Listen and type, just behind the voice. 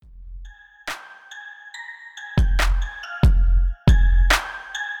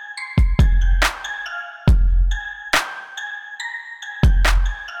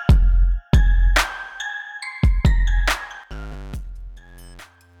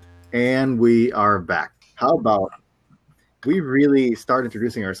And we are back. How about we really start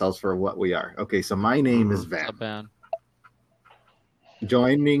introducing ourselves for what we are? Okay, so my name is What's Van. up, man?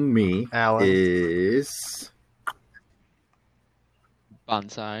 Joining me Alan. is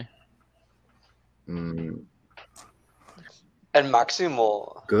Bonsai. mm, And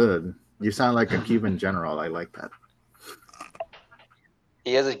Maximo, good. You sound like a Cuban general. I like that.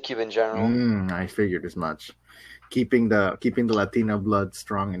 he is a Cuban general. I figured as much. Keeping the Latino blood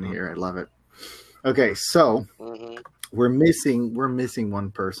strong in here. I love it. Okay, so hmm we're missing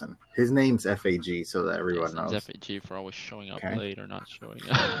one person. His name's FAG, so that everyone Yes, knows. FAG for always showing up Okay. late or not showing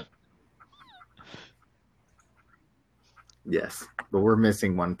up. Yes, but we're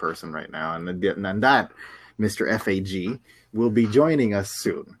missing one person right now, and that Mr. FAG will be joining us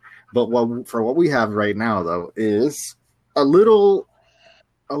soon. But what we have right now though is a little.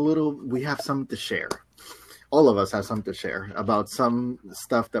 We have something to share. All of us have something to share about some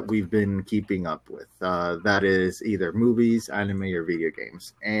stuff that we've been keeping up with. That is either movies, anime, or video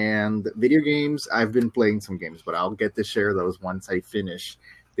games. And video games, I've been playing some games, but I'll get to share those once I finish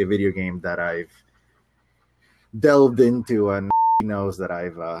the video game that I've delved into, and he knows that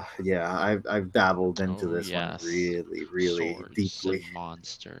I've dabbled into this one really Swords deeply. and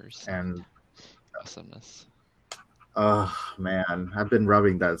monsters And awesomeness. oh man, I've been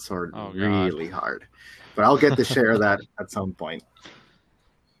rubbing that sword Oh, really hard. But I'll get to share that at some point.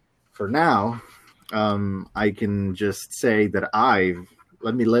 For now, I can just say that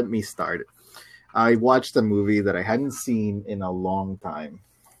let me start. I watched a movie that I hadn't seen in a long time.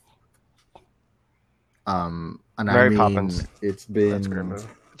 And Mary Poppins. It's been That's a great movie.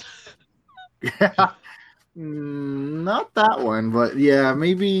 Yeah, not that one, but yeah,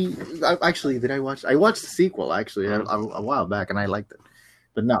 maybe. Actually, did I watch? I watched the sequel actually a while back, and I liked it.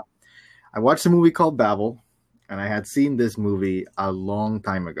 But no, I watched a movie called Babel, and I had seen this movie a long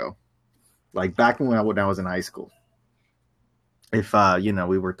time ago, like back when I was in high school. If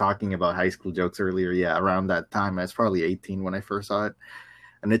we were talking about high school jokes earlier, yeah, around that time, I was probably 18 when I first saw it.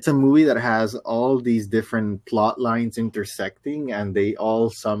 And it's a movie that has all these different plot lines intersecting, and they all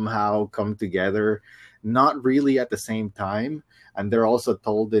somehow come together, not really at the same time, and they're also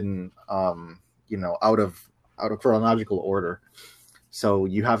told in out of chronological order. So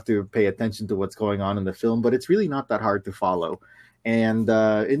you have to pay attention to what's going on in the film, but it's really not that hard to follow. And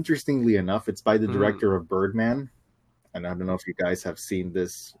interestingly enough, it's by the director of Birdman, and I don't know if you guys have seen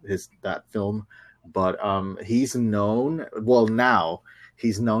that film, but he's known now.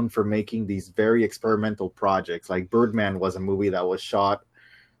 He's known for making these very experimental projects. Like Birdman was a movie that was shot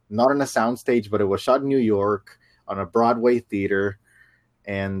not on a soundstage, but it was shot in New York on a Broadway theater,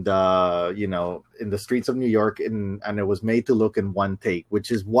 and in the streets of New York, and it was made to look in one take,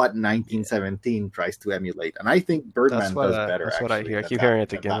 which is what 1917 tries to emulate. And I think Birdman does better. That's what I hear. I keep hearing it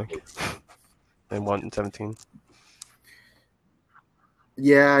together. In 117.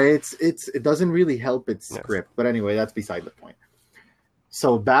 Yeah, it doesn't really help its script, but anyway, that's beside the point.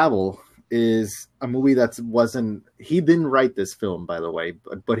 So Babel is a movie he didn't write this film, by the way,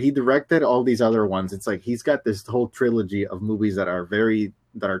 but he directed all these other ones. It's like he's got this whole trilogy of movies that are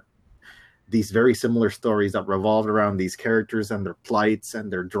these very similar stories that revolve around these characters and their plights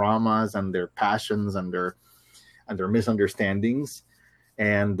and their dramas and their passions and their misunderstandings.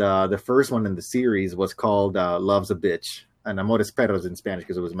 And the first one in the series was called Love's a Bitch, and Amores Perros in Spanish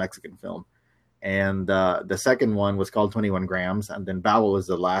because it was a Mexican film. And the second one was called 21 Grams, and then Babel was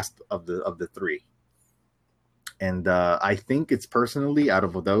the last of the three. And I think it's personally, out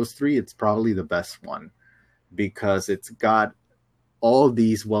of those three, it's probably the best one because it's got all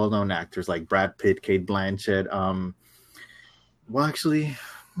these well-known actors like Brad Pitt, Cate Blanchett. Actually,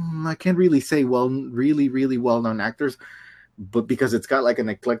 I can't really say really, really well-known actors, but because it's got like an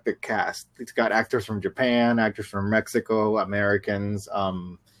eclectic cast. It's got actors from Japan, actors from Mexico, Americans,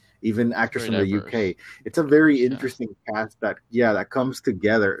 even actors from the UK. It's a very interesting cast that comes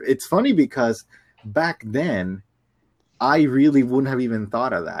together. It's funny because back then, I really wouldn't have even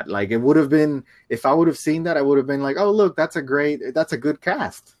thought of that. Like, it would have been, if I would have seen that, I would have been like, oh, look, that's a good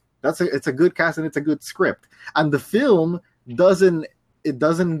cast. It's a good cast and it's a good script. And the film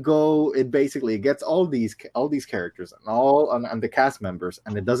it basically gets all these characters and the cast members,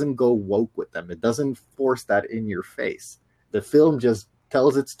 and it doesn't go woke with them. It doesn't force that in your face. The film just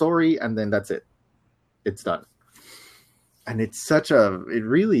tells its story, and then that's it. It's done. And it's very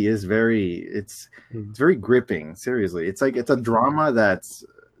gripping. Seriously, it's a drama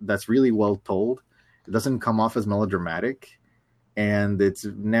that's really well told. It doesn't come off as melodramatic, and it's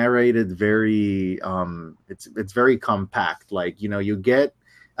narrated very it's very compact. Like, you get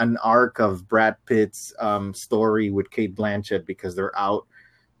an arc of Brad Pitt's story with Cate Blanchett because they're out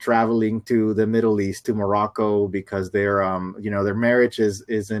traveling to the Middle East, to Morocco, because their their marriage is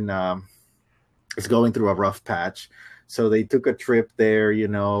going through a rough patch. So they took a trip there,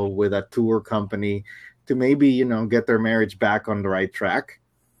 with a tour company to maybe, get their marriage back on the right track.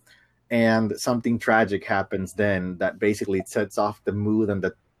 And something tragic happens then that basically sets off the mood, and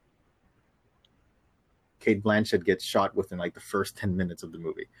the Kate Blanchett gets shot within like the first 10 minutes of the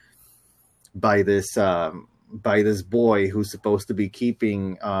movie by this boy who's supposed to be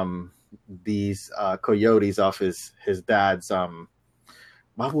keeping these coyotes off his dad's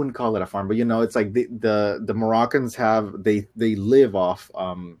I wouldn't call it a farm, but it's like the Moroccans they live off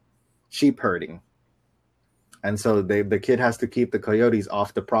sheep herding. And so the kid has to keep the coyotes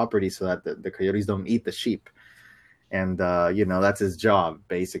off the property so that the coyotes don't eat the sheep. And, that's his job,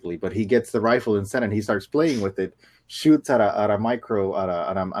 basically. But he gets the rifle instead, and he starts playing with it, shoots at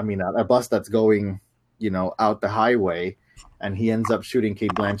a bus that's going, out the highway, and he ends up shooting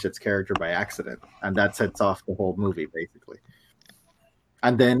Kate Blanchett's character by accident. And that sets off the whole movie, basically.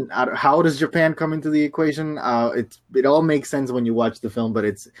 And then how does Japan come into the equation? It all makes sense when you watch the film, but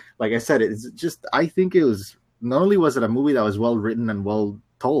it's, like I said, it's just, I think it was, not only was it a movie that was well written and well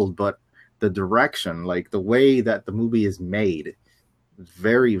told, but the direction, like the way that the movie is made, is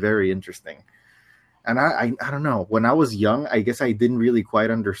very, very interesting. And I don't know, when I was young, I guess I didn't really quite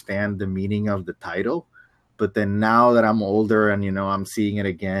understand the meaning of the title. But then now that I'm older and, I'm seeing it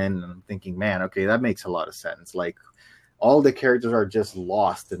again, and I'm thinking, man, okay, that makes a lot of sense. Like, all the characters are just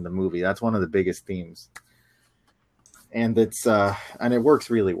lost in the movie. That's one of the biggest themes. And and it works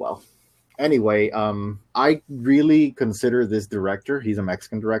really well. Anyway, I really consider this director, he's a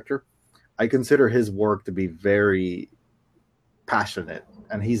Mexican director, I consider his work to be very passionate,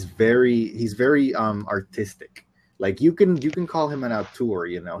 and he's very artistic. Like you can call him an auteur,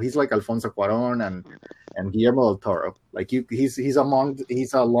 He's like Alfonso Cuarón and Guillermo del Toro. Like he's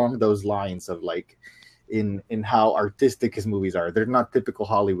along those lines of like in how artistic his movies are. They're not typical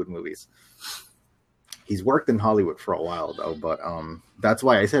Hollywood movies. He's worked in Hollywood for a while though, but that's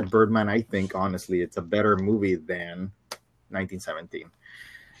why I said Birdman. I think honestly it's a better movie than 1917.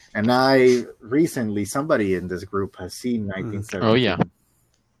 And recently somebody in this group has seen 1917. Oh yeah,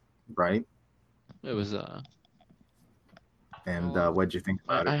 right? it was And what'd you think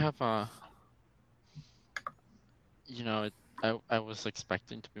about I it? have I was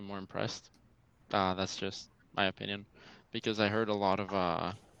expecting to be more impressed. That's just my opinion, because I heard a lot of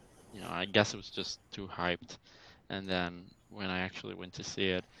I guess it was just too hyped, and then when I actually went to see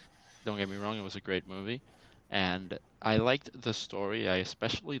it, don't get me wrong, it was a great movie, and I liked the story. I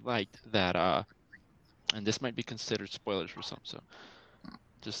especially liked that, and this might be considered spoilers for some, so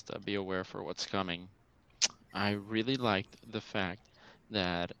just be aware for what's coming. I really liked the fact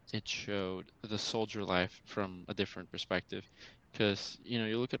that it showed the soldier life from a different perspective. Because, you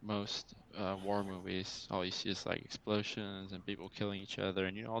look at most war movies, all you see is like explosions and people killing each other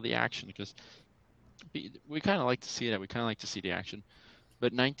and, all the action. Because we kind of like to see that. We kind of like to see the action.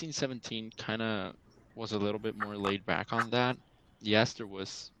 But 1917 kind of was a little bit more laid back on that. Yes, there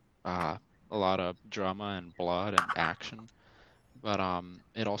was a lot of drama and blood and action. But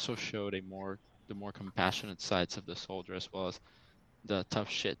it also showed the more compassionate sides of the soldier, as well as the tough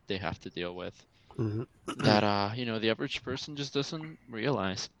shit they have to deal with. Mhm. That the average person just doesn't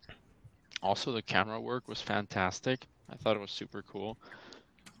realize. Also, the camera work was fantastic. I thought it was super cool.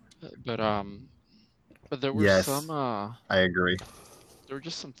 But there were Yes, some I agree. there were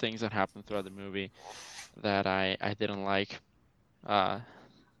just some things that happened throughout the movie that I didn't like. Uh,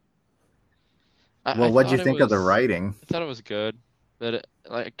 I Well, what'd you thought it think of the was writing? I thought it was good, but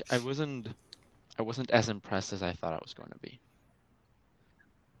like I wasn't as impressed as I thought I was going to be.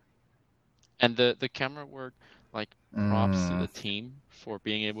 And the camera work, like, props to the team for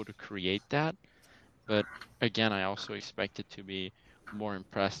being able to create that. But again, I also expected to be more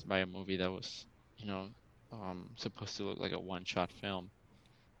impressed by a movie that was, supposed to look like a one-shot film.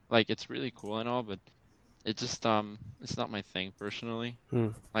 Like, it's really cool and all, but it just it's not my thing personally. Hmm.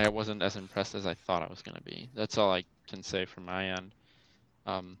 Like, I wasn't as impressed as I thought I was gonna be. That's all I can say from my end.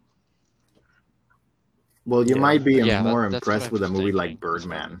 Um, Well, you Yeah. might be but yeah, more that's what I impressed with a was movie thinking. like That's what I've been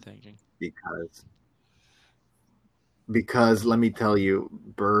Birdman thinking. because let me tell you,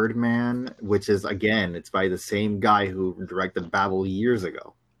 Birdman, which is again, it's by the same guy who directed Babel years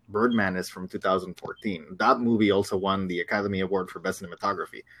ago. Birdman is from 2014. That movie also won the Academy Award for Best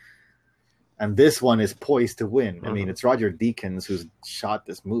Cinematography. And this one is poised to win. I mean, it's Roger Deakins who's shot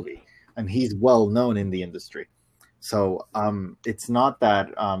this movie, and he's well known in the industry. So it's not that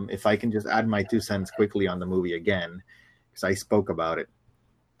if I can just add my 2 cents quickly on the movie again, because I spoke about it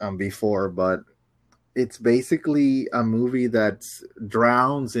before, but it's basically a movie that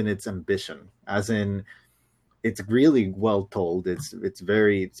drowns in its ambition, as in it's really well told. It's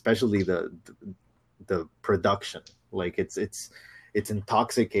very, especially the production. Like it's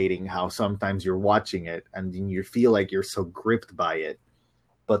intoxicating how sometimes you're watching it and then you feel like you're so gripped by it,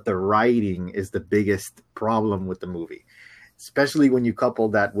 but the writing is the biggest problem with the movie, especially when you couple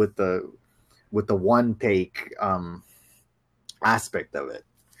that with the one take aspect of it.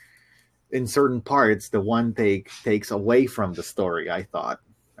 In certain parts, the one take takes away from the story, I thought.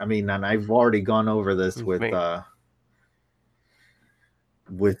 I mean, and I've already gone over this with Me.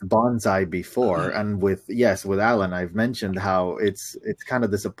 with Bonsai before, and with Alan, I've mentioned how it's kind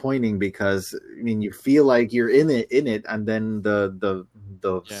of disappointing because I mean you feel like you're in it, and then the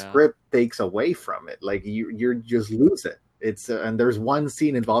Yeah. script takes away from it. Like you just lose it. It's and there's one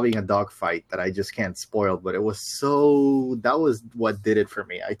scene involving a dogfight that I just can't spoil, but it was that was what did it for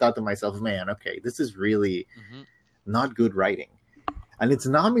me. I thought to myself, man, okay, this is really Hmm. not good writing. And it's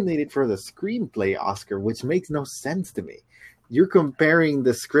nominated for the screenplay Oscar, which makes no sense to me. You're comparing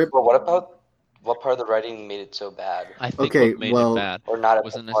the script. But what part of the writing made it so bad, I think Okay, what made well, it bad or not at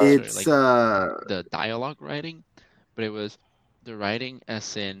wasn't the part? necessarily it's like the dialogue writing, but it was the writing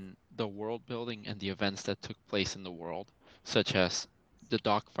as in the world building and the events that took place in the world, such as the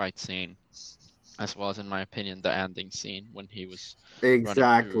dogfight scene, as well as, in my opinion, the ending scene when he was running through,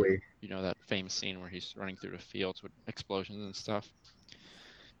 exactly. that famous scene where he's running through the fields with explosions and stuff.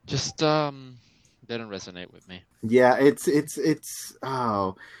 Just didn't resonate with me. Yeah, it's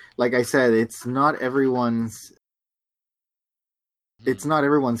oh, like I said, it's not everyone's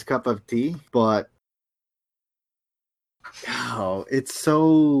cup of tea, but oh, it's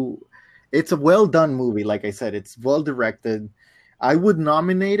a well done movie. Like I said, it's well directed. I would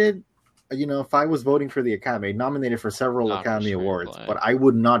nominate it. If I was voting for the Academy, nominated for several Not for Academy Awards, screenplay. but I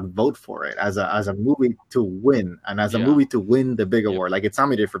would not vote for it as a movie to win, and as a Yeah. movie to win the big Yep. award. Like it's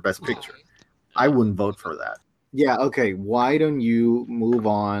nominated for Best Picture. I wouldn't vote for that. Yeah, okay. Why don't you move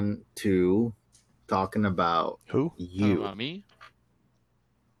on to talking about Who? you? Me?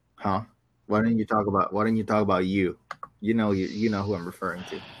 Huh? Why don't you talk about you? You know who I'm referring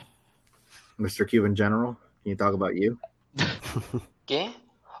to. Mr. Cuban General. Can you talk about you? Okay.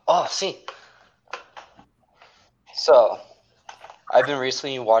 Oh, see. So, I've been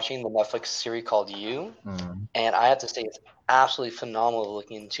recently watching the Netflix series called You, and I have to say it's absolutely phenomenal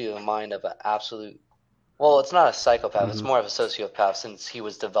looking into the mind of an absolute. Well, it's not a psychopath; it's Mhm. more of a sociopath since he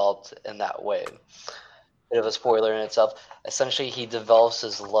was developed in that way. Bit of a spoiler in itself. Essentially, he develops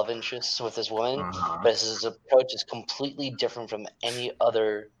his love interests with this woman, but his approach is completely different from any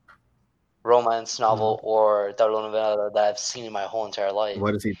other romance novel or telenovela that I've seen in my whole entire life.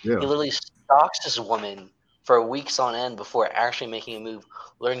 What does he He do? literally stalks this woman for weeks on end before actually making a move,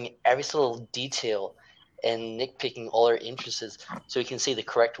 learning every single detail and nitpicking all her interests so he can say the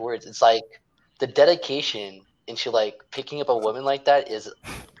correct words. It's like the dedication into like picking up a woman like that is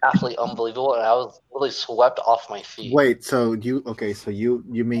absolutely unbelievable, and I was really swept off my feet. Wait, so you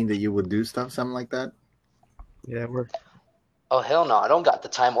mean that you would do something like that? Yeah, we're Oh hell no, I don't got the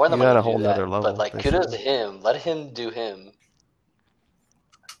time or the He's money at a to do whole that. nother level, But like kudos to basically. him. Let him do him.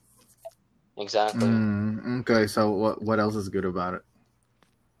 Exactly. Okay, so what else is good about it?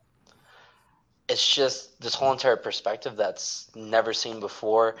 It's just this whole entire perspective that's never seen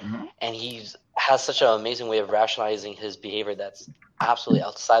before, and he has such an amazing way of rationalizing his behavior that's absolutely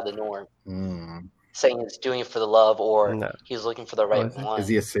outside the norm. Saying he's doing it for the love, or No. he's looking for the right is he? one. Is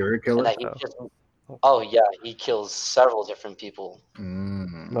he a serial And killer? that he just, oh yeah, he kills several different people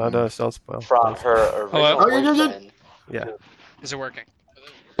No, don't spoil. from please. her original Oh, yeah. boyfriend. Yeah. Is it working?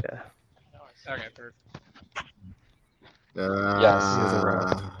 Yeah. Okay, perfect. Yes. He is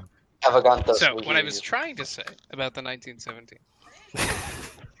around. Cavagantos So, what I Muhiri. was trying to say about the 1917.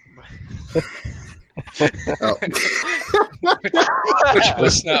 Oh. which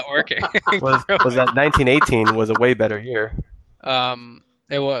was not working. was that 1918 was a way better year.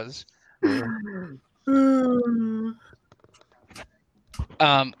 It was.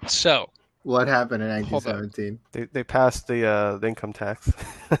 So What happened in Hold up. 1917? They passed the income tax.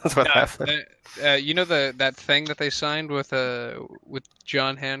 That's what happened. you know that thing that they signed with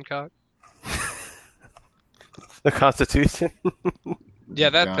John Hancock? The Constitution. Yeah,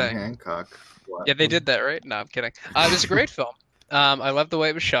 that John thing. Hancock. What? Yeah, they did that, right? No, I'm kidding. It was a great film. I love the way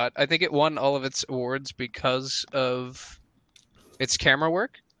it was shot. I think it won all of its awards because of its camera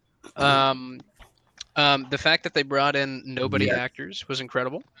work. The fact that they brought in nobody Yes. actors was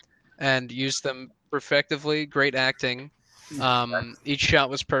incredible, and used them perfectively. Great acting. Each shot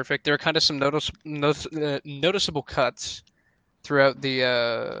was perfect. There were kind of some noticeable cuts throughout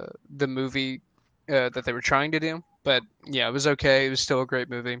the movie that they were trying to do. But yeah, it was okay. It was still a great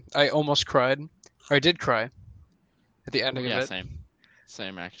movie. I almost cried, or I did cry at the ending Yeah, of it.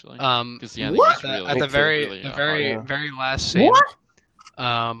 same actually. Um, Because the ending What? was really at the very, really, the hard. very, Yeah. very last scene. What?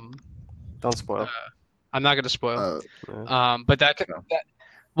 Don't spoil. I'm not gonna spoil. Yeah. But that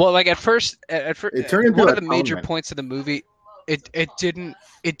well, like at first, It turned into one of the atonement. major points of the movie, it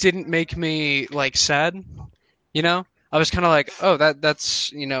didn't make me like sad. You know, I was kind of like, oh,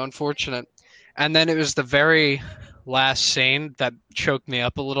 that's unfortunate. And then it was the very last scene that choked me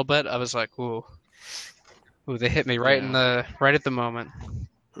up a little bit. I was like, ooh, they hit me right right at the moment.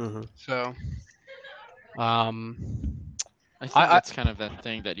 Hmm. So, I think that's kind of that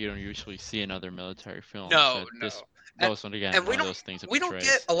thing that you don't usually see in other military films. No, but this no. was again and we one of don't- those things. That we don't portrays.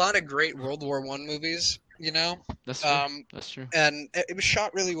 get a lot of great World War One movies, That's true. That's true. and it was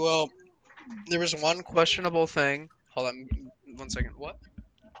shot really well. There was one questionable thing. Hold on, 1 second. What?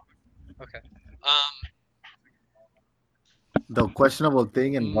 Okay. The questionable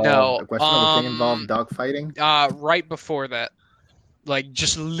thing involved. No, The questionable thing involved dogfighting. Right before that, like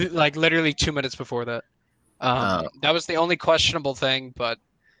just like literally 2 minutes before that. That was the only questionable thing, but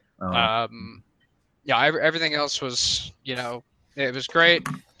Oh. yeah, everything else was, it was great,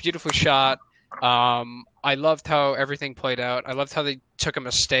 beautifully shot. I loved how everything played out. I loved how they took a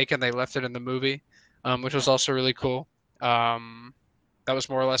mistake and they left it in the movie, which was also really cool. That was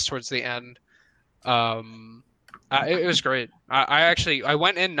more or less towards the end. It was great. I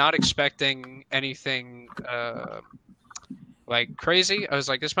went in not expecting anything like crazy. I was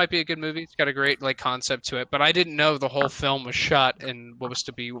like, this might be a good movie. It's got a great like concept to it, but I didn't know the whole film was shot in what was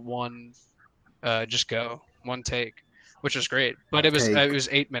to be one take, which was great. But it was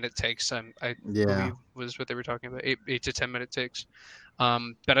Take. 8-minute takes. I Yeah. believe was what they were talking about, 8 to 10 minute takes.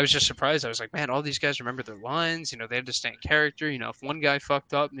 But I was just surprised. I was like, man, all these guys remember their lines. They had to stay in character. If one guy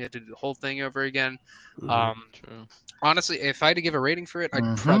fucked up, they had to do the whole thing over again. True. Honestly, if I had to give a rating for it, I'd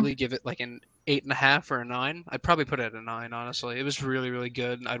Mhm. probably give it like an 8.5 or a 9. I'd probably put it at a 9. Honestly, it was really, really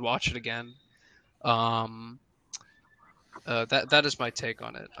good. I'd watch it again. That is my take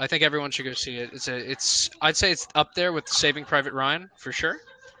on it. I think everyone should go see it. I'd say it's up there with Saving Private Ryan for sure.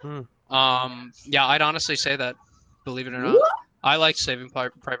 Hmm. Yeah, I'd honestly say that. Believe it or not, I like Saving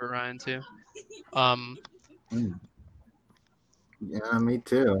Private Ryan too. Yeah, me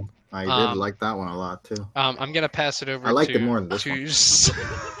too. I did like that one a lot too. I'm gonna pass it over. I liked to, it more than this to one.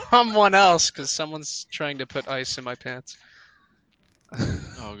 someone else because someone's trying to put ice in my pants.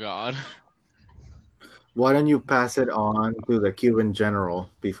 Oh God. Why don't you pass it on to the Cuban general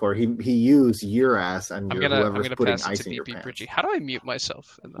before he used your ass and I'm your gonna whoever's putting pass it ice to in your BP pants? Bridgie. How do I mute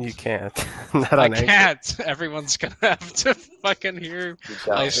myself? In this? You can't. Not I on Anchor. can't. Everyone's gonna have to fucking hear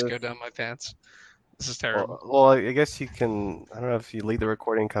Yeah. ice go down my pants. This is terrible. Well, I guess you can. I don't know if you leave the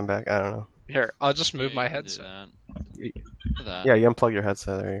recording and come back. I don't know. Here, I'll just move Yeah, my you can do headset. that. Do that. Yeah, you unplug your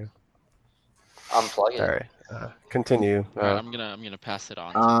headset. There you Unplug it. go. All right. Continue. All right, I'm gonna pass it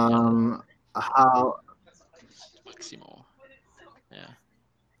on. How? Maximo. Yeah.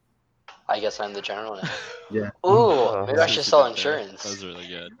 I guess I'm the general now. Yeah. Ooh, maybe I That should was sell good there. insurance. That was really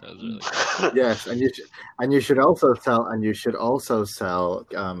good. That was really good. Yes, and you should also sell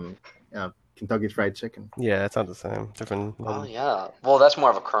Kentucky Fried Chicken. Yeah, it's not the same. Different. Oh yeah. Well, that's more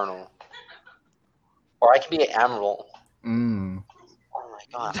of a colonel. Or I could be an admiral. Mm. Oh my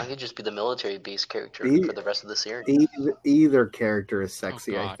god, I could just be the military base character E- for the rest of the series. Either character is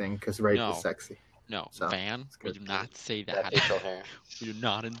sexy, I God. think, because rape No. is sexy. No, So, Van, it's we good. do not say That that. facial hair. We do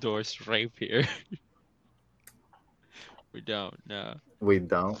not endorse rape here. We don't. No. We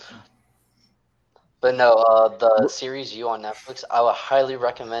don't. But no, the series You on Netflix, I would highly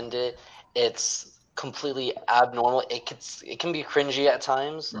recommend it. It's completely abnormal. It can be cringy at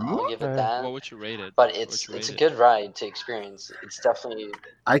times. I'll give it Okay. that. What would you rate it? But What it's would you a rate good ride to experience. It's definitely.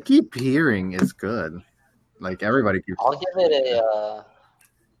 I keep hearing it's good. Like everybody keeps. I'll give it a.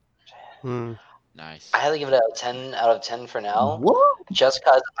 Hmm. Nice. I highly give it a 10 out of 10 for now, What? just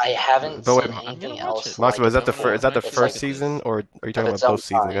because I haven't But wait, seen I'm anything gonna watch else. it. Maximo, like is that the it first? Is that the It's first like season, or are you talking its about own both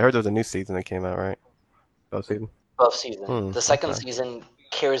seasons? I time. heard there was a new season that came out, right? Both seasons. both seasons. The second Okay. season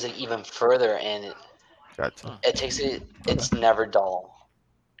carries it even further, and Gotcha. it takes it. It's never dull.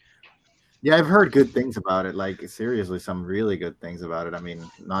 Yeah, I've heard good things about it. Like seriously, some really good things about it. I mean,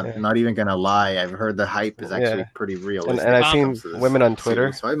 Yeah. not even gonna lie. I've heard the hype is actually Yeah. pretty real. And I've seen women on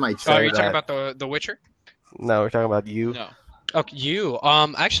Twitter. so I might Oh, try you're talking that. about the Witcher? No, we're talking about you. No. Oh, you.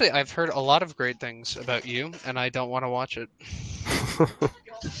 Actually, I've heard a lot of great things about you, and I don't want to watch it.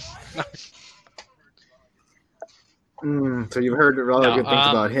 So you've heard a lot of good things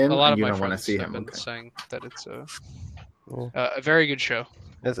about him, A lot and of you my don't want to friends see have him. been Okay. saying that it's Yeah. a very good show.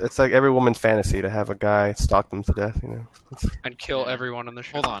 It's like every woman's fantasy to have a guy stalk them to death. And kill Yeah. everyone on the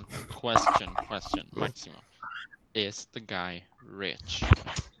show. Hold on. Question, Maximo. Is the guy rich?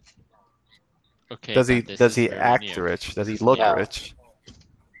 Okay. Does he then this does is he very act new. rich? Does he This is look Yeah. rich?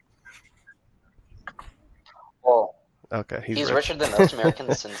 Well, Okay, he's rich. richer than most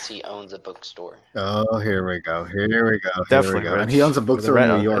Americans since he owns a bookstore. Oh, here we go. Definitely rich. And he owns a With bookstore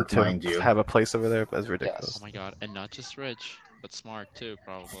rent in New on- York, to mind you. have a place over there. That's ridiculous. Oh my god! And not just rich, but smart too,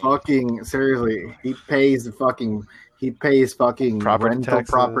 probably. Fucking seriously, he pays fucking Property rental taxes,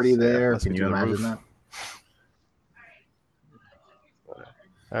 property yeah, there. must Can be you through the imagine roof. that?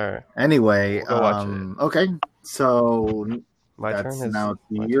 All right, Anyway, We'll go watch it. okay, so my turn. that's Is now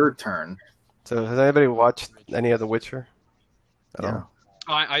my your turn. turn. So has anybody watched any of The Witcher? At Yeah. all?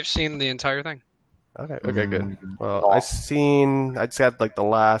 I've seen the entire thing. Okay, good. Mm, Well, I just had like the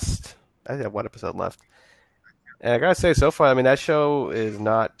last. I have one episode left, and I gotta say, so far, I mean, that show is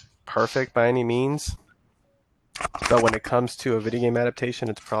not perfect by any means, but when it comes to a video game adaptation,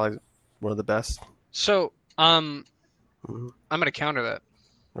 it's probably one of the best. So, Mhm. I'm gonna counter that.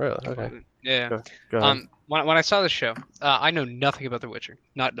 Really? Okay. Yeah. Go ahead. When I saw the show, I know nothing about The Witcher.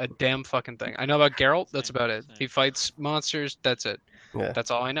 Not a damn fucking thing. I know about Geralt. That's Same, about it. same. He fights monsters. That's it. Yeah. That's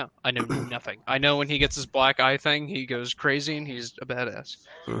all I know. I know nothing. I know when he gets his black eye thing, he goes crazy and he's a badass.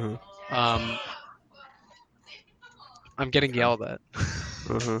 hmm I'm getting yelled at.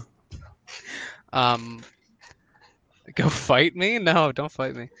 hmm Go fight me? No, don't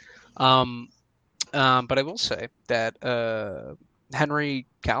fight me. But I will say that Henry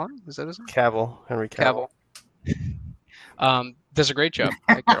Callan, is that his name? Henry Cavill. Does a great job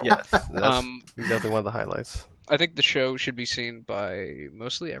at Geralt. Yes, that's Um, definitely one of the highlights. I think the show should be seen by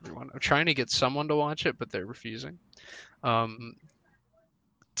mostly everyone. I'm trying to get someone to watch it, but they're refusing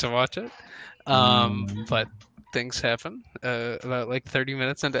to watch it. But things happen about like 30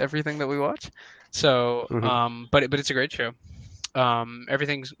 minutes into everything that we watch. So, Mhm. but it's a great show.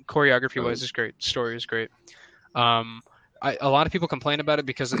 Everything's choreography wise is great. Story is great. A lot of people complain about it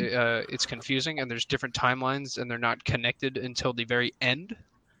because it's confusing and there's different timelines and they're not connected until the very end.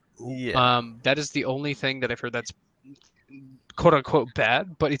 Yeah. That is the only thing that I've heard that's quote unquote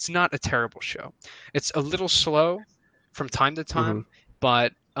bad, but it's not a terrible show. It's a little slow from time to time,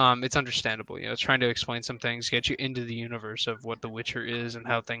 but it's understandable. You know, it's trying to explain some things, get you into the universe of what The Witcher is and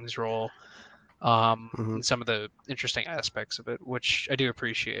how things roll. And some of the interesting aspects of it, which I do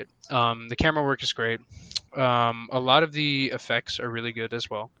appreciate. The camera work is great. A lot of the effects are really good as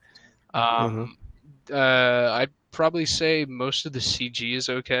well. I'd probably say most of the CG is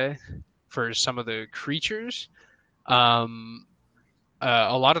okay for some of the creatures. A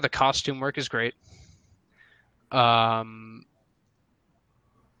lot of the costume work is great. And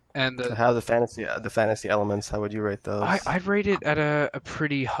So how the fantasy elements? How would you rate those? I'd rate it at a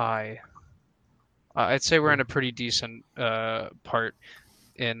pretty high. I'd say we're in a pretty decent part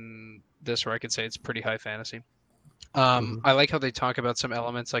in this where I could say it's pretty high fantasy. I like how they talk about some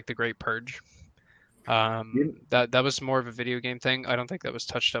elements like the Great Purge. That was more of a video game thing. I don't think that was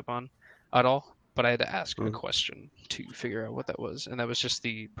touched up on at all, but I had to ask a question to figure out what that was, and that was just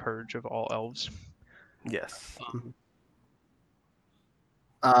the purge of all elves. Yes.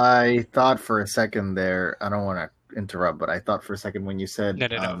 I thought for a second there. I don't want to interrupt, but I thought for a second when you said No.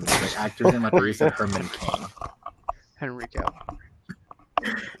 the actor's name, I thought you said Herman Cain. Henry Cavill.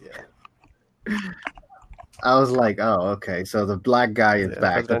 Yeah. I was like, oh, okay. So the black guy is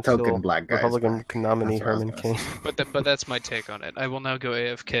back. The token black guy. Republican nominee That's what I was Herman gonna Cain. But that's my take on it. I will now go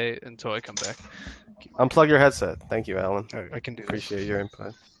AFK until I come back. Unplug your headset. Thank you, Alan. I can do this. Appreciate your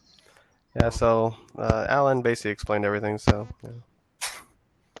input. Yeah. So Alan basically explained everything. So. Yeah.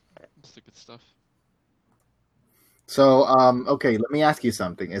 That's the good stuff. So, okay, let me ask you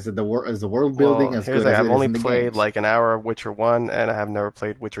something. Is the world building as here's good as I've it is only in the played games? like an hour of Witcher 1, and I have never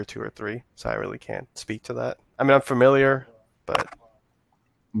played Witcher 2 or 3, so I really can't speak to that. I mean, I'm familiar, but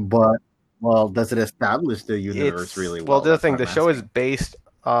well, does it establish the universe really well? Well, the other That's thing, what the I'm show is asking. based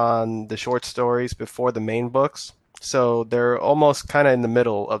on the short stories before the main books, so they're almost kind of in the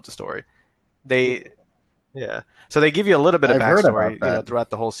middle of the story. So they give you a little bit of I've heard backstory, about that. throughout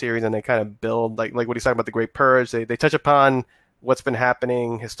the whole series, and they kind of build like what he's talking about, the Great Purge. They touch upon what's been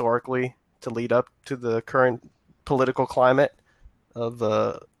happening historically to lead up to the current political climate of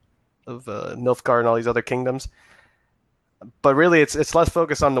Nilfgaard and all these other kingdoms. But really, it's less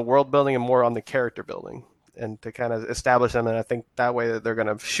focused on the world building and more on the character building, and to kind of establish them. And I think that way that they're going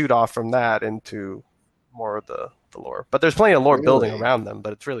to shoot off from that into more of the lore. But there's plenty of lore building around them,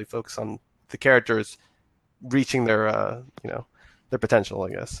 but it's really focused on the characters reaching their their potential, I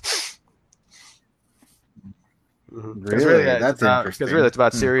guess. Because Really? it's That's interesting. because really it's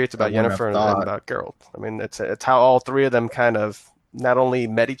about Hmm. Ciri, it's I about wouldn't have Yennefer, and thought. about Geralt. I mean, it's how all three of them kind of not only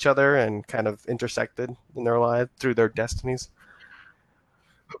met each other and kind of intersected in their lives through their destinies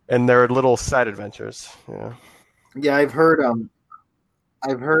and their little side adventures. Yeah. Yeah, I've heard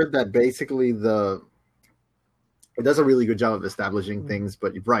that basically it does a really good job of establishing things,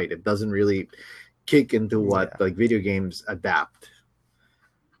 but you're right, it doesn't really kick into what like video games adapt.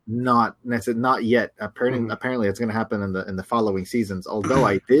 Not yet. Apparently it's going to happen in the following seasons. Although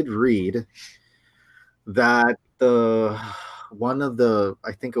I did read that one of the,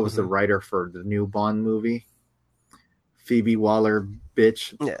 I think it was the writer for the new Bond movie, Phoebe Waller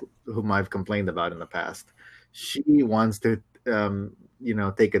bitch, whom I've complained about in the past, she wants to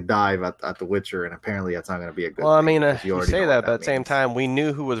take a dive at The Witcher, and apparently that's not going to be a good Well, I thing, mean, because you already say know that, what but at the same means. time, we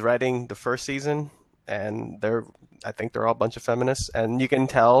knew who was writing the first season, and I think they're all a bunch of feminists, and you can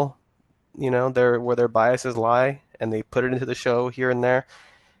tell, where their biases lie, and they put it into the show here and there.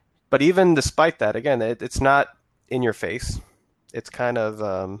 But even despite that, again, it's not in your face. It's kind of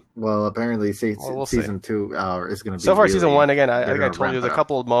well, apparently we'll season 2 is going to be so far. really, Season 1, again, I they're think I gonna told you ramp there's it a up.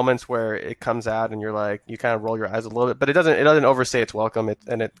 couple of moments where it comes out, and you're like, you kind of roll your eyes a little bit, but it doesn't overstay its welcome.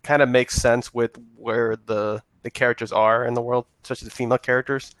 And it kind of makes sense with where the characters are in the world, especially the female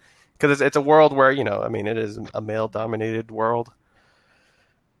characters, because it's a world where it is a male-dominated world.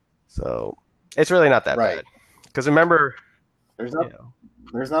 So it's really not that Right. bad. Because remember, There's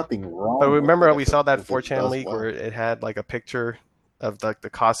nothing wrong. but remember with how we it saw that if it 4chan does leak well. where it had like a picture of the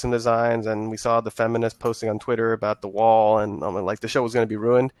costume designs, and we saw the feminists posting on Twitter about the wall, and like the show was going to be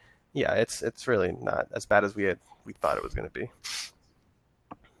ruined. Yeah, it's really not as bad as we thought it was going to be.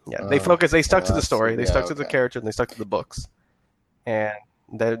 Yeah, they stuck to the story, they stuck to the character, and they stuck to the books. And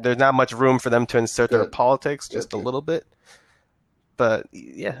there's not much room for them to insert their politics, just a little bit. But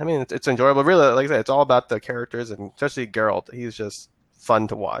yeah, I mean, it's enjoyable. Really, like I said, it's all about the characters, and especially Geralt. He's just fun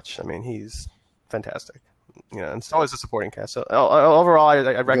to watch. I mean, he's fantastic. And it's always a supporting cast. So overall,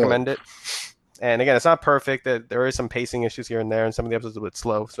 I recommend it. And again, it's not perfect. There is some pacing issues here and there, and some of the episodes are a bit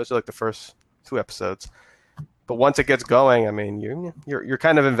slow, especially like the first 2 episodes. But once it gets going, I mean, you're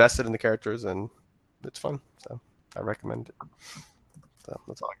kind of invested in the characters, and it's fun. So I recommend it. So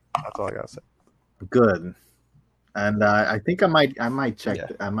that's all I gotta say. Good. And I think I might check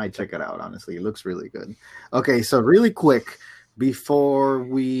it out. Honestly, it looks really good. Okay, so really quick before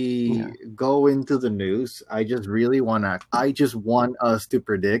we go into the news, I just want us to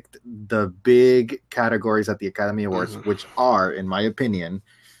predict the big categories at the Academy Awards, which are, in my opinion,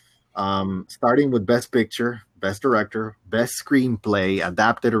 starting with Best Picture, Best Director, Best Screenplay,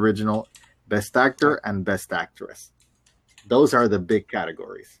 Adapted Original, Best Actor, and Best Actress. Those are the big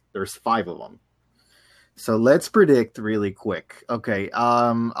categories. There's 5 of them. So let's predict really quick. Okay,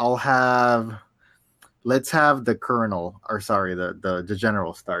 let's have the the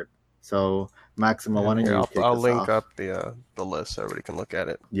general start. So Maximo, why don't you kick I'll us link off? up the list so everybody can look at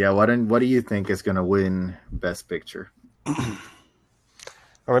it. Yeah, what do you think is going to win Best Picture?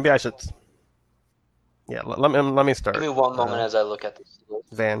 Or maybe I should. Yeah, let me start. Give me one moment as I look at this.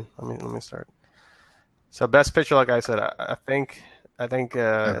 Van, let me start. So Best Picture, like I said, I think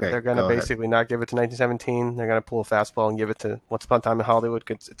they're going to basically not give it to 1917. They're going to pull a fastball and give it to Once Upon a Time in Hollywood.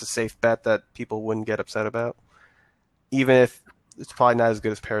 It's a safe bet that people wouldn't get upset about, even if it's probably not as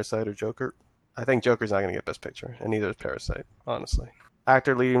good as Parasite or Joker. I think Joker's not going to get Best Picture, and neither is Parasite, honestly.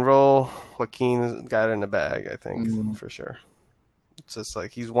 Actor leading role, Joaquin got it in the bag, I think, for sure. It's just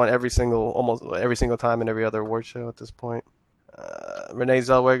like he's won almost every single time in every other award show at this point. Renee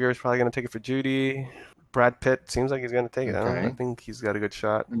Zellweger is probably going to take it for Judy. Brad Pitt seems like he's going to take it. I think he's got a good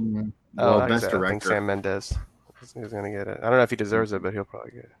shot. Well, Best Director. I think Sam Mendes is going to get it. I don't know if he deserves it, but he'll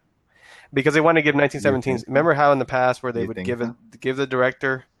probably get it. Because they want to give 1917. Remember how in the past where they would give the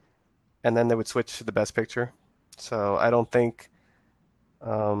director, and then they would switch to the Best Picture. So I don't think. I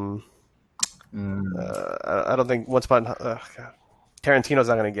don't think Once Upon Tarantino's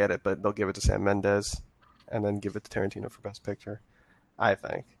not going to get it, but they'll give it to Sam Mendes, and then give it to Tarantino for Best Picture. I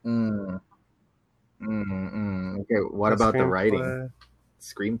think. Okay, what about the writing?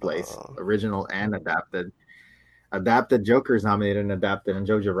 Screenplays, original and adapted. Adapted, Joker's nominated and adapted, and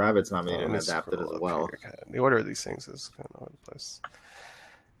Jojo Rabbit's nominated and adapted as well. The order of these things is kind of all over the place.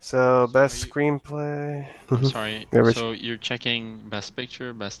 So, Best Screenplay. I'm sorry. So you're checking Best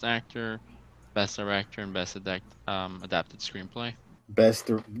Picture, Best Actor, Best Director, and Best Adapted Screenplay?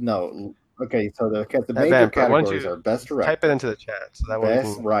 Okay, so the major categories are Best Director. Type it into the chat so that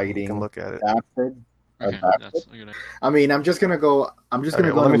Best Writing, you can look at it. Adapted. Okay, that's a good idea. I mean, I'm just gonna go on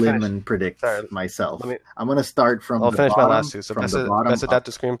a limb and predict myself. I'm gonna start from. I'll the finish bottom, my last two. So Best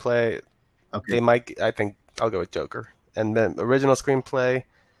Adapted Screenplay. Okay. They might. I think I'll go with Joker. And then original screenplay,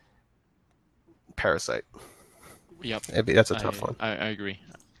 Parasite. Yep. That's a tough one. I agree.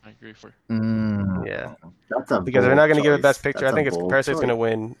 I agree for. Yeah. That's a Because they're bold not going to give it choice. Best Picture. That's I a think it's bold Parasite's going to choice.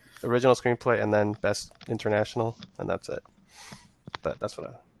 win original screenplay and then Best International, and that's it. But that's what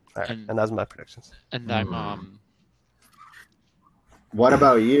I. All right, and that's my predictions. And I'm What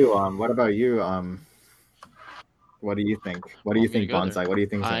about you? What about you? What do you think? What do you I'm gonna think, go there. Bonsai? What do you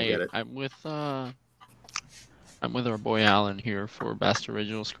think is gonna get it? I'm with our boy Alan here for Best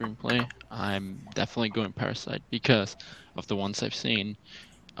Original Screenplay. I'm definitely going Parasite because of the ones I've seen,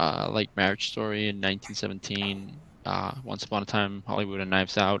 like Marriage Story in 1917, Once Upon a Time, Hollywood, and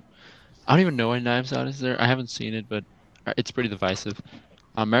Knives Out. I don't even know why Knives Out is there. I haven't seen it, but it's pretty divisive.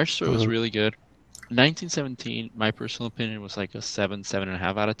 Marriage Story was really good. 1917, my personal opinion, was like a 7.5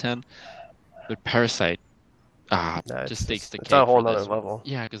 out of 10. But Parasite just takes the it's cake a whole for nother this. level.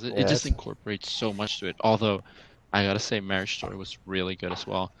 Yeah, because it Yeah, just incorporates so much to it. Although, I gotta say, Marriage Story was really good as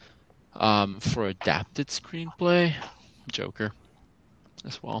well. For adapted screenplay, Joker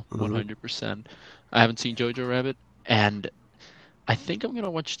as well, 100%. I haven't seen Jojo Rabbit, and I think I'm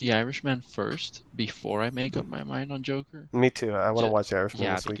gonna watch The Irishman first before I make up my mind on Joker. Me too. I want to watch Irishman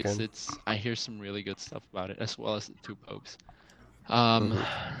Yeah, this because weekend. I hear some really good stuff about it, as well as the two popes. Mhm.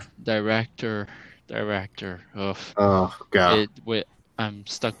 Director, ugh. Oh god. I'm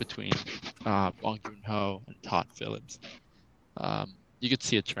stuck between Bong Joon-ho and Todd Phillips. You could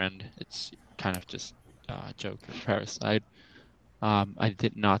see a trend. It's kind of just Joker, Parasite. I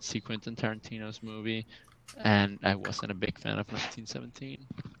did not see Quentin Tarantino's movie, and I wasn't a big fan of 1917.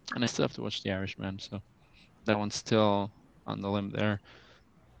 And I still have to watch The Irishman, so that one's still on the limb there.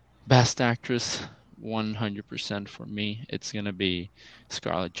 Best Actress, 100% for me. It's gonna be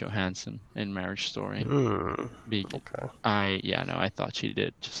Scarlett Johansson in Marriage Story. Okay. I thought she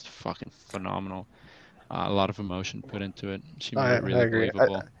did just fucking phenomenal. A lot of emotion put into it. She made I it really agree.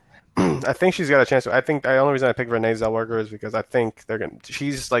 believable. I think she's got a chance. I think the only reason I picked Renee Zellweger is because I think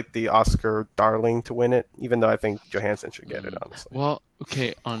she's like the Oscar darling to win it, even though I think Johansson should get it, honestly. Well,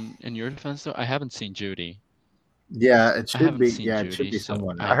 okay. In your defense, though, I haven't seen Judy. Yeah, it I should haven't be. seen Yeah, it Judy, should be so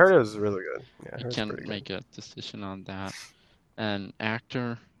someone I else. heard it was really good. Yeah, I it was can't pretty good. make a decision on that. And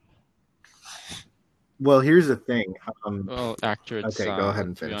actor, Well, here's the thing. actor, it's Okay, go ahead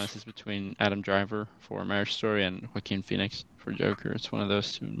and to be finish. honest, it's between Adam Driver for Marriage Story and Joaquin Phoenix for Joker. It's one of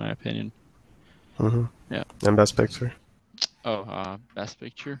those two, in my opinion. Yeah. And Best Picture. Oh, Best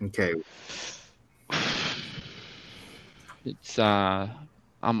Picture. Okay. It's I'm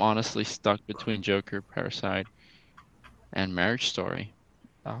honestly stuck between Joker, Parasite, and Marriage Story,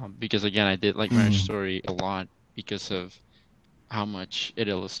 because again, I did like Marriage Story a lot because of how much it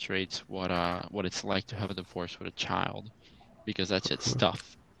illustrates what it's like to have a divorce with a child, because that's just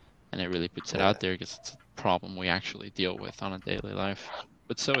stuff, and it really puts it out there because it's a problem we actually deal with on a daily life.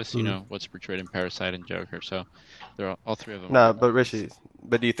 But so is what's portrayed in Parasite and Joker. So they're all three of them. No, but Rishi,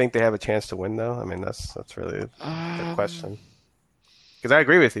 do you think they have a chance to win though? I mean, that's really the question. Because I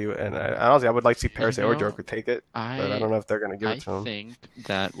agree with you, and honestly, I would like to see Parasite or Joker take it, but I don't know if they're going to give it to them. I think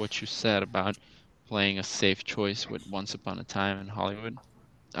that what you said about playing a safe choice with Once Upon a Time in Hollywood,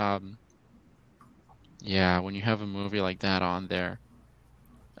 yeah, when you have a movie like that on there,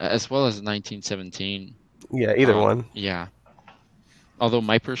 as well as 1917. Yeah, either one. Yeah. Although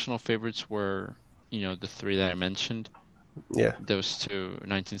my personal favorites were, the three that I mentioned. Yeah. Those two,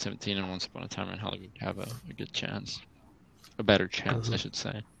 1917 and Once Upon a Time in Hollywood, have a good chance. A better chance, I should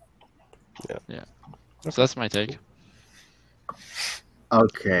say. Yeah. So that's my take.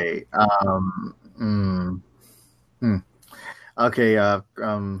 Okay. Okay.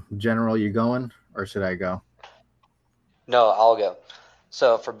 General, you going, or should I go? No, I'll go.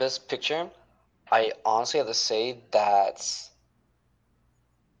 So for Best Picture, I honestly have to say that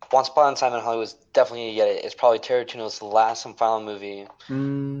Once Upon a Time in Hollywood is definitely gonna get it. It's probably Tarantino's last and final movie.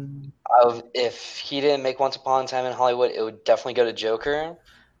 If he didn't make Once Upon a Time in Hollywood, it would definitely go to Joker.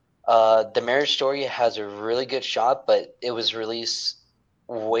 The Marriage Story has a really good shot, but it was released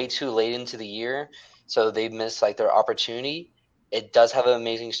way too late into the year, so they missed like their opportunity. It does have an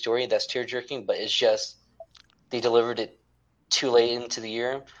amazing story that's tear-jerking, but it's just they delivered it too late into the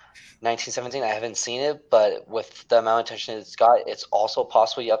year. 1917, I haven't seen it, but with the amount of attention it's got, it's also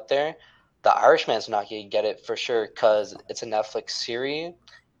possibly up there. The Irishman's not going to get it for sure because it's a Netflix series,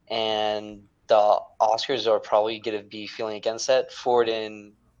 and the Oscars are probably going to be feeling against that. Ford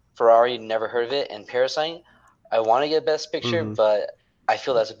and Ferrari, never heard of it, and Parasite. I want to get Best Picture, but I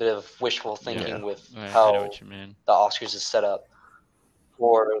feel that's a bit of wishful thinking with how I know what you mean. the Oscars is set up.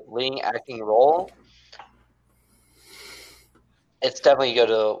 For leading acting role, it's definitely go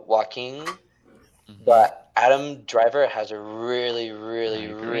to Joaquin, but Adam Driver has a really, really,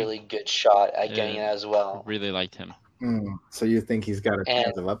 I agree. really good shot at getting it Yeah. as well. Really liked him. So you think he's got a And-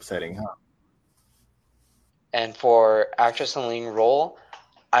 chance of upsetting, huh? And for actress in the leading role,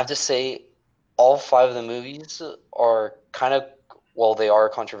 I have to say all 5 of the movies are kind of, well, they are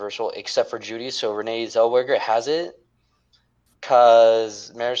controversial except for Judy. So Renee Zellweger has it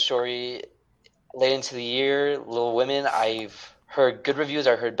because Marriage Story, late into the year, Little Women, I've heard good reviews,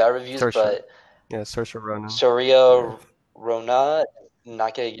 I've heard bad reviews, Saoirse- but Saoirse Ronan. Soria Rona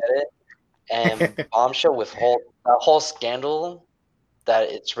not gonna get it. And Bombshell with that whole scandal that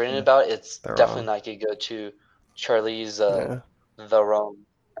it's written about, it's Theron. definitely not gonna go to Charlize Theron.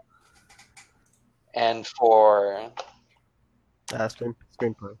 And for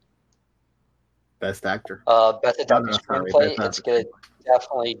Screenplay. Best actor. Best Adapted Screenplay, it's gonna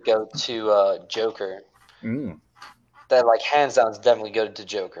definitely go to Joker. That, like, hands down, is definitely go to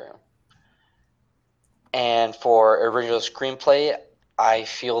Joker. And for original screenplay, I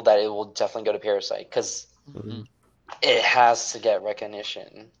feel that it will definitely go to Parasite because it has to get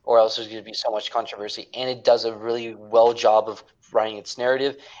recognition, or else there's going to be so much controversy. And it does a really well job of writing its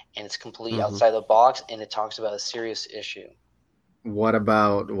narrative, and it's completely outside the box, and it talks about a serious issue. What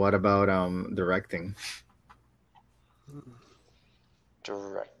about directing?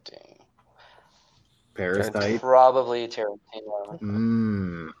 Directing. Parasite. Probably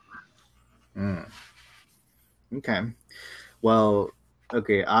Tarantino. Okay. Well,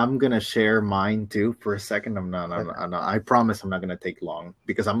 okay, I'm gonna share mine too for a second. I promise I'm not gonna take long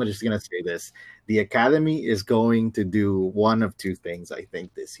because I'm just gonna say this. The Academy is going to do one of two things, I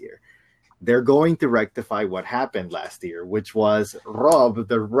think, this year. They're going to rectify what happened last year, which was rob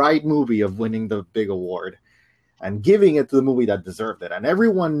the right movie of winning the big award and giving it to the movie that deserved it. And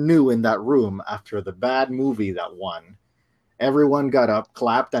everyone knew in that room after the bad movie that won, everyone got up,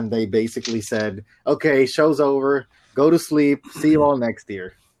 clapped, and they basically said, okay, show's over. Go to sleep. See you all next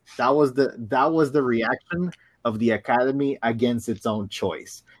year. That was the reaction of the Academy against its own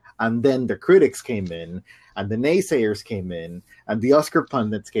choice. And then the critics came in, and the naysayers came in, and the Oscar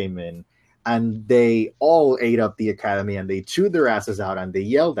pundits came in, and they all ate up the Academy, and they chewed their asses out, and they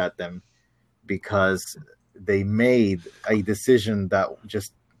yelled at them because they made a decision that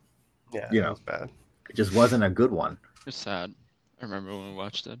just, was bad. It just wasn't a good one. It was sad. I remember when we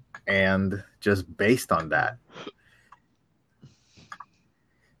watched it. And just based on that,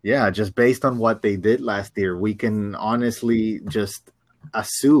 just based on what they did last year, we can honestly just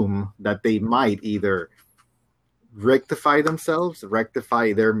assume that they might either rectify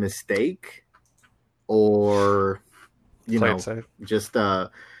their mistake, or just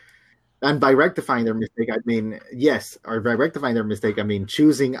and by rectifying their mistake, I mean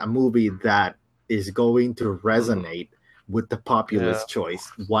choosing a movie that is going to resonate with the populace choice.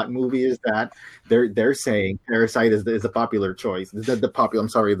 What movie is that? They're saying Parasite is a popular choice.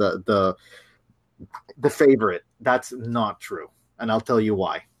 The favorite. That's not true. And I'll tell you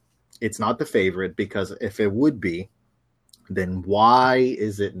why. It's not the favorite, because if it would be, then why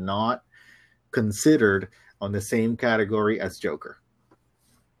is it not considered on the same category as Joker?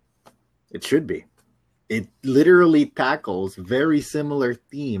 It should be. It literally tackles very similar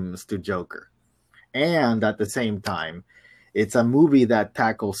themes to Joker. And at the same time, it's a movie that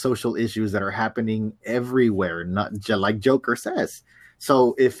tackles social issues that are happening everywhere, not like Joker says.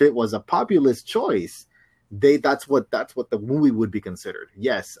 So if it was a populist choice, that's what the movie would be considered.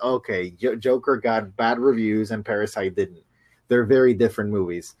 Yes, okay, Joker got bad reviews and Parasite didn't. They're very different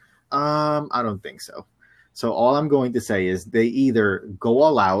movies. I don't think so. So all I'm going to say is they either go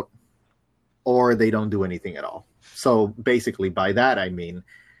all out or they don't do anything at all. So basically, by that I mean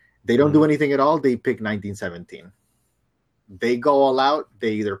they don't do anything at all. They pick 1917. They go all out.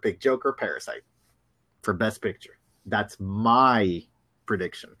 They either pick Joker or Parasite for Best Picture. That's my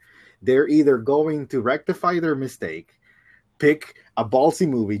prediction. They're either going to rectify their mistake, pick a ballsy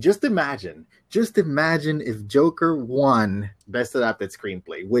movie. Just imagine if Joker won Best Adapted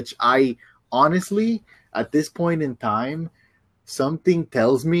Screenplay, which I honestly, at this point in time, something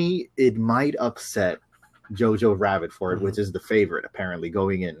tells me it might upset Jojo Rabbit for it, which is the favorite apparently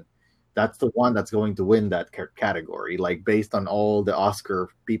going in. That's the one that's going to win that category, like based on all the Oscar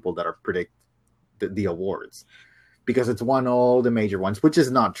people that are predict the awards, because it's won all the major ones, which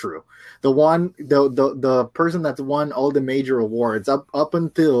is not true. The person that's won all the major awards up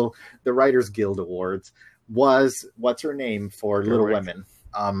until the Writers Guild Awards was, what's her name for Little Women?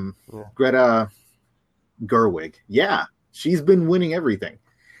 Greta Gerwig. Yeah, she's been winning everything.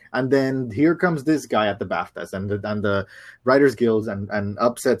 And then here comes this guy at the BAFTAs and the Writers Guilds and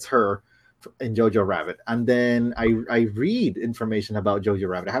upsets her in Jojo Rabbit, and then I read information about Jojo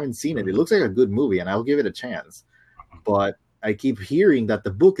Rabbit. I haven't seen it. It looks like a good movie, and I'll give it a chance. But I keep hearing that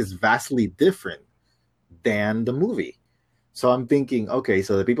the book is vastly different than the movie. So I'm thinking, okay,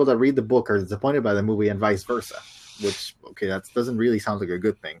 so the people that read the book are disappointed by the movie and vice versa, which, okay, that doesn't really sound like a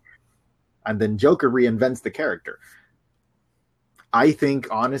good thing. And then Joker reinvents the character. I think,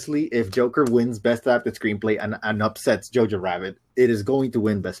 honestly, if Joker wins Best Adapted Screenplay and upsets Jojo Rabbit, it is going to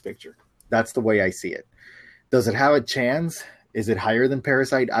win Best Picture. That's the way I see it. Does it have a chance? Is it higher than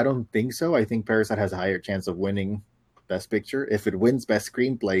Parasite? I don't think so. I think Parasite has a higher chance of winning Best Picture. If it wins Best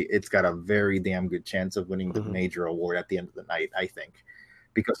Screenplay, it's got a very damn good chance of winning the major award at the end of the night, I think.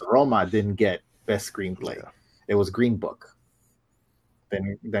 Because Roma didn't get Best Screenplay. Yeah. It was Green Book.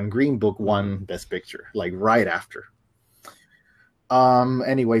 Then Green Book won Best Picture, like right after.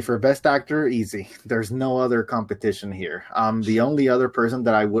 Anyway, for Best Actor, easy. There's no other competition here. The only other person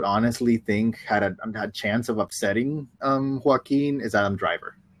that I would honestly think had a chance of upsetting Joaquin is Adam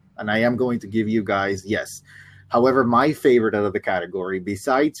Driver. And I am going to give you guys yes. However, my favorite out of the category,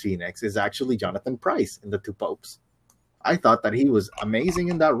 besides Phoenix, is actually Jonathan Pryce in The Two Popes. I thought that he was amazing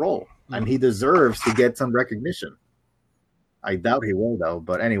in that role, and he deserves to get some recognition. I doubt he will, though.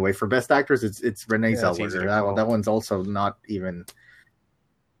 But anyway, for Best Actress, it's Renee Zellweger. That one's also not even...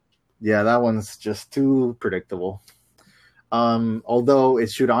 Yeah, that one's just too predictable. Although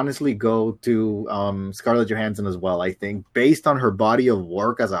it should honestly go to Scarlett Johansson as well, I think. Based on her body of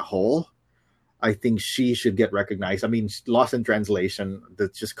work as a whole, I think she should get recognized. I mean, Lost in Translation,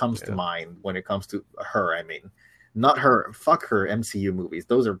 that just comes to mind when it comes to her. I mean, not her. Fuck her MCU movies.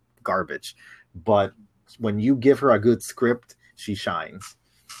 Those are garbage. But when you give her a good script, she shines.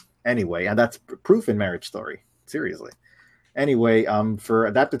 Anyway, and that's proof in Marriage Story. Seriously. Anyway, for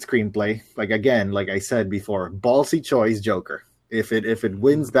adapted screenplay, like I said before, ballsy choice, Joker. If it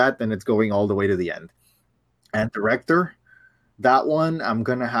wins that, then it's going all the way to the end. And director, that one, I'm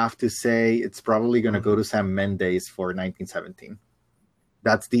gonna have to say it's probably gonna go to Sam Mendes for 1917.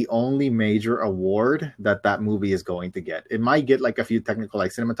 That's the only major award that movie is going to get. It might get like a few technical,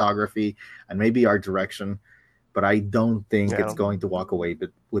 like cinematography and maybe art direction, but I don't think it's going to walk away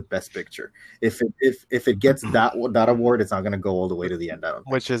with Best Picture. If it gets that award, it's not going to go all the way to the end. I don't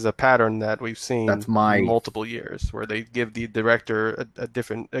think. Which is a pattern that we've seen multiple years, where they give the director a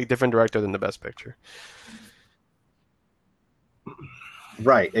different director than the Best Picture.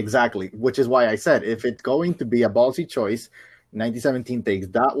 Right, exactly. Which is why I said if it's going to be a ballsy choice, 1917 takes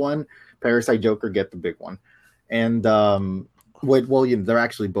that one. Parasite, Joker get the big one, and they're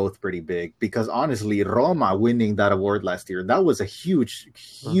actually both pretty big because honestly, Roma winning that award last year, that was a huge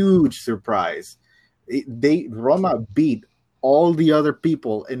surprise. Roma beat all the other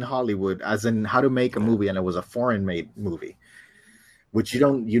people in Hollywood as in how to make a movie, and it was a foreign made movie, which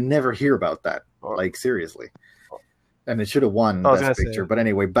you never hear about that. Like seriously. And it should have won Best Picture. But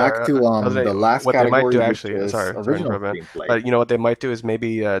anyway, back to the last what category. They might do, actually, original screenplay. But you know what they might do is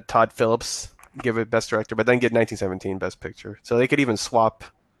maybe Todd Phillips give it Best Director, but then get 1917 Best Picture. So they could even swap.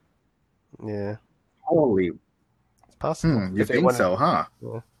 Yeah. Holy. It's possible. You think so, huh?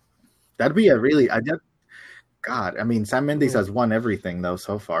 Yeah. That'd be a really... God, I mean, Sam Mendes has won everything, though,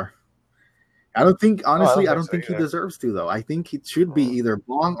 so far. I don't think, honestly, I don't think he deserves to, though. I think it should be either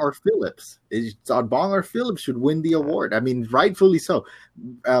Bong or Phillips. Bong or Phillips should win the award. I mean, rightfully so.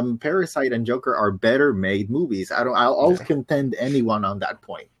 Parasite and Joker are better made movies. I'll contend anyone on that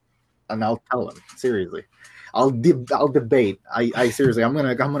point, and I'll tell them seriously. I'll debate. I seriously, I'm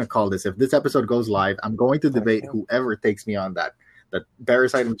gonna call this. If this episode goes live, I'm going to debate whoever takes me on that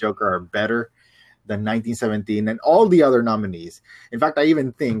Parasite and Joker are better than 1917 and all the other nominees. In fact, I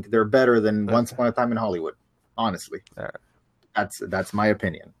even think they're better than Once Upon a Time in Hollywood. Honestly, that's my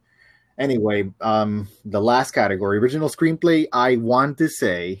opinion. Anyway, the last category, original screenplay. I want to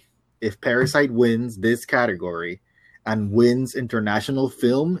say if Parasite wins this category and wins international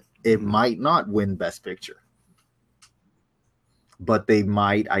film, it might not win Best Picture. But they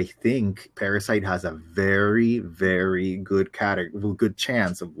might. I think Parasite has a very, very good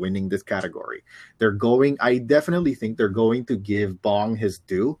chance of winning this category. I definitely think they're going to give Bong his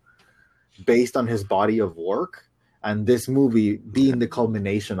due based on his body of work and this movie being the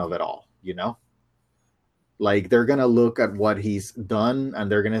culmination of it all, you know? Like they're going to look at what he's done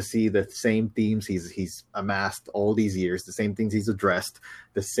and they're going to see the same themes he's amassed all these years, the same things he's addressed,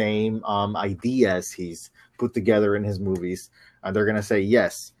 the same ideas he's put together in his movies. And they're going to say,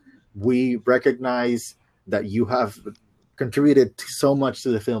 yes, we recognize that you have contributed so much to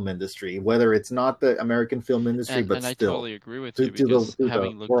the film industry, whether it's not the American film industry, but and still. I totally agree with you because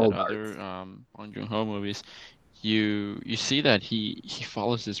having looked at other Bong Joon-ho movies, you see that he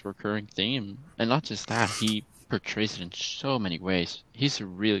follows this recurring theme, and not just that, he portrays it in so many ways. He's a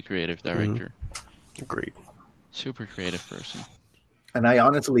really creative director, Agreed. super creative person. And I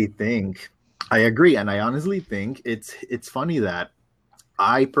honestly think, I agree, and I honestly think it's funny that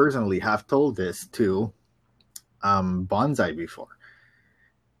I personally have told this to Bonsai before.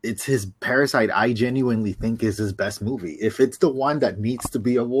 It's his Parasite. I genuinely think is his best movie. If it's the one that needs to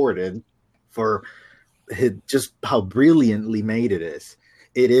be awarded for just how brilliantly made it is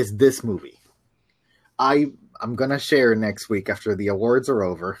this movie. I'm gonna share next week after the awards are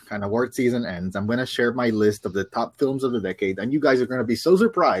over and award season ends. I'm gonna share my list of the top films of the decade, and you guys are gonna be so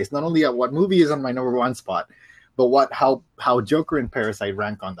surprised not only at what movie is on my number one spot, but how Joker and Parasite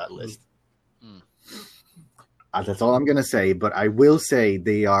rank on that list. That's all I'm gonna say. But I will say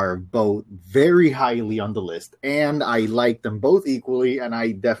they are both very highly on the list, and I like them both equally. And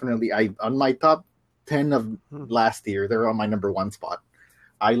I on my top 10 of last year, they're on my number one spot.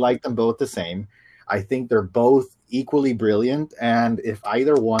 I like them both the same. I think they're both equally brilliant, and if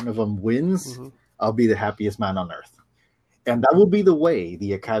either one of them wins, I'll be the happiest man on earth. And that will be the way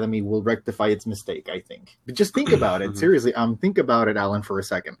the Academy will rectify its mistake, I think. But just think about it. Seriously, think about it, Alan, for a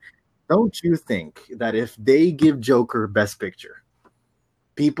second. Don't you think that if they give Joker Best Picture,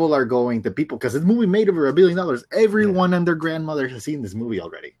 people are going to because this movie made over $1 billion. Everyone and their grandmother has seen this movie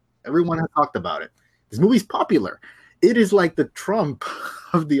already. Everyone has talked about it. This movie's popular. It is like the Trump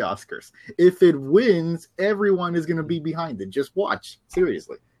of the Oscars. If it wins, everyone is going to be behind it. Just watch.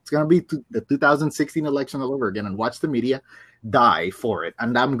 Seriously. It's going to be the 2016 election all over again, and watch the media die for it.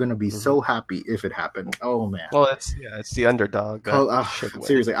 And I'm going to be so happy if it happened. Oh, man. Well, it's the underdog.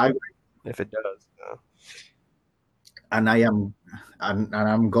 Seriously. If it does. And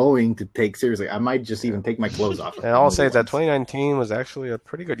I'm going to take seriously. I might just even take my clothes off. And all I'll say is that 2019 was actually a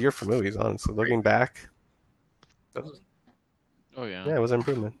pretty good year for movies, honestly. Looking back. Oh yeah. Yeah, it was an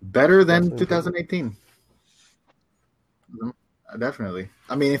improvement. Better than 2018. Definitely.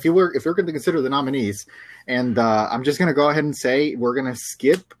 I mean, if you're going to consider the nominees, and I'm just going to go ahead and say we're going to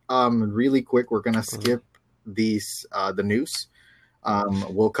skip really quick. We're going to skip the news.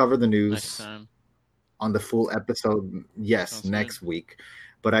 We'll cover the news Next time. On the full episode. Yes, Sounds next good. week.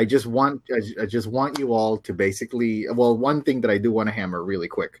 But I just want you all to basically. Well, one thing that I do want to hammer really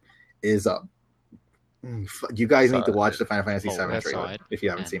quick is you guys need to watch the Final Fantasy VII trailer if you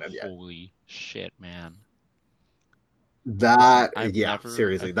haven't seen it yet. Holy shit, man!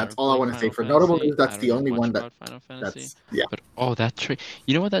 Seriously, that's all I want to say. For notable news, that's the only one that. Final Fantasy. But that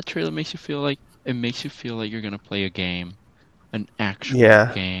you know what that trailer makes you feel like? It makes you feel like you're gonna play a game, an actual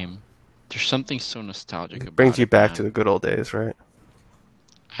game. There's something so nostalgic about it. Brings you back to the good old days, right?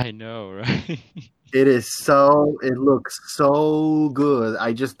 I know, right? It looks so good.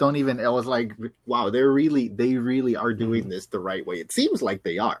 I just don't even. I was like, wow, they really are doing this the right way. It seems like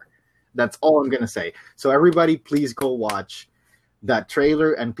they are. That's all I'm gonna say. So everybody, please go watch that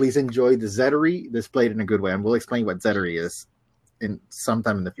trailer and please enjoy the Zettery displayed in a good way. And we'll explain what Zettery is in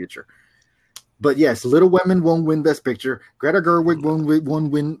sometime in the future. But yes, Little Women won't win Best Picture. Greta Gerwig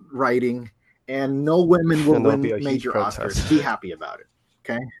won't win writing, and no women will win major Oscars. Be happy about it,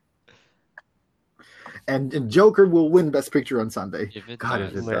 okay? And Joker will win Best Picture on Sunday. If it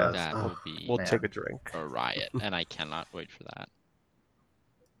does, that will be We'll take a drink. a riot, and I cannot wait for that.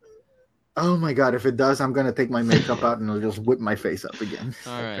 Oh my god! If it does, I'm gonna take my makeup out and I'll just whip my face up again.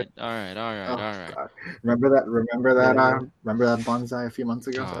 All right. God. Remember that bonsai a few months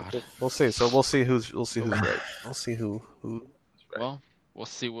ago? God. We'll see. So we'll see who's right. We'll see who. Well, we'll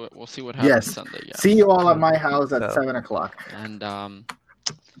see what happens Sunday. Yeah. See you all at my house at 7:00. And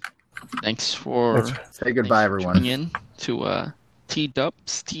thanks for say goodbye, everyone. Tuning in to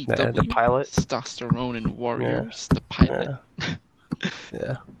T-Dubs, the pilot, Testosterone and Warriors, the pilot.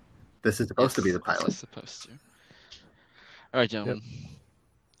 Yeah. This is supposed to be the pilot. This is supposed to. All right, gentlemen.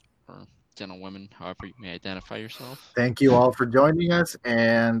 Or gentlewomen, however you may identify yourself. Thank you all for joining us.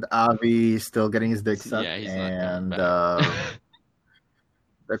 And Avi's still getting his dick sucked. Yeah, he's and not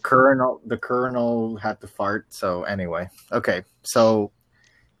the colonel had to fart. So anyway, okay. So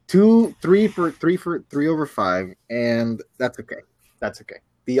 3 over 5, and that's okay. That's okay.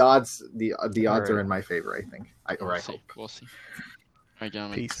 The odds are in my favor. I think. I hope. We'll see. All right,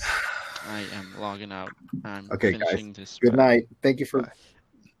 gentlemen. Peace. I am logging out. I'm okay, finishing guys. this. Good night. Thank you for. You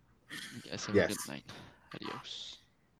guys have a good night. Adios.